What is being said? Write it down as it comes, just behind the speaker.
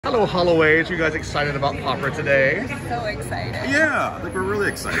Hello, Holloway. Are you guys excited about POPera today? So excited. Yeah, I think we're really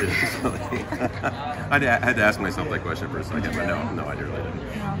excited. I had to ask myself that question for a second, but no, I really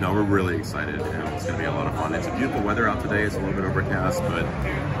didn't. No, we're really excited, and it's going to be a lot of fun. It's beautiful weather out today. It's a little bit overcast, but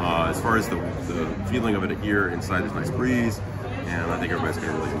as far as the feeling of it here inside, there's a nice breeze, and I think everybody's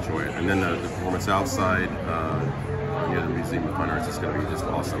going to really enjoy it. And then the performance outside near the Museum of Fine Arts is going to be just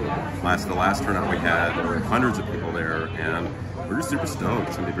awesome. The last turnout we had, there were hundreds of people there, and we're just super stoked.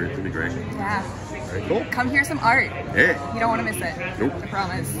 It's going to be great. Yeah. Very cool. Come hear some art. Hey. You don't want to miss it. Nope. I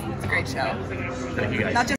promise. It's a great show. Thank you guys. Not just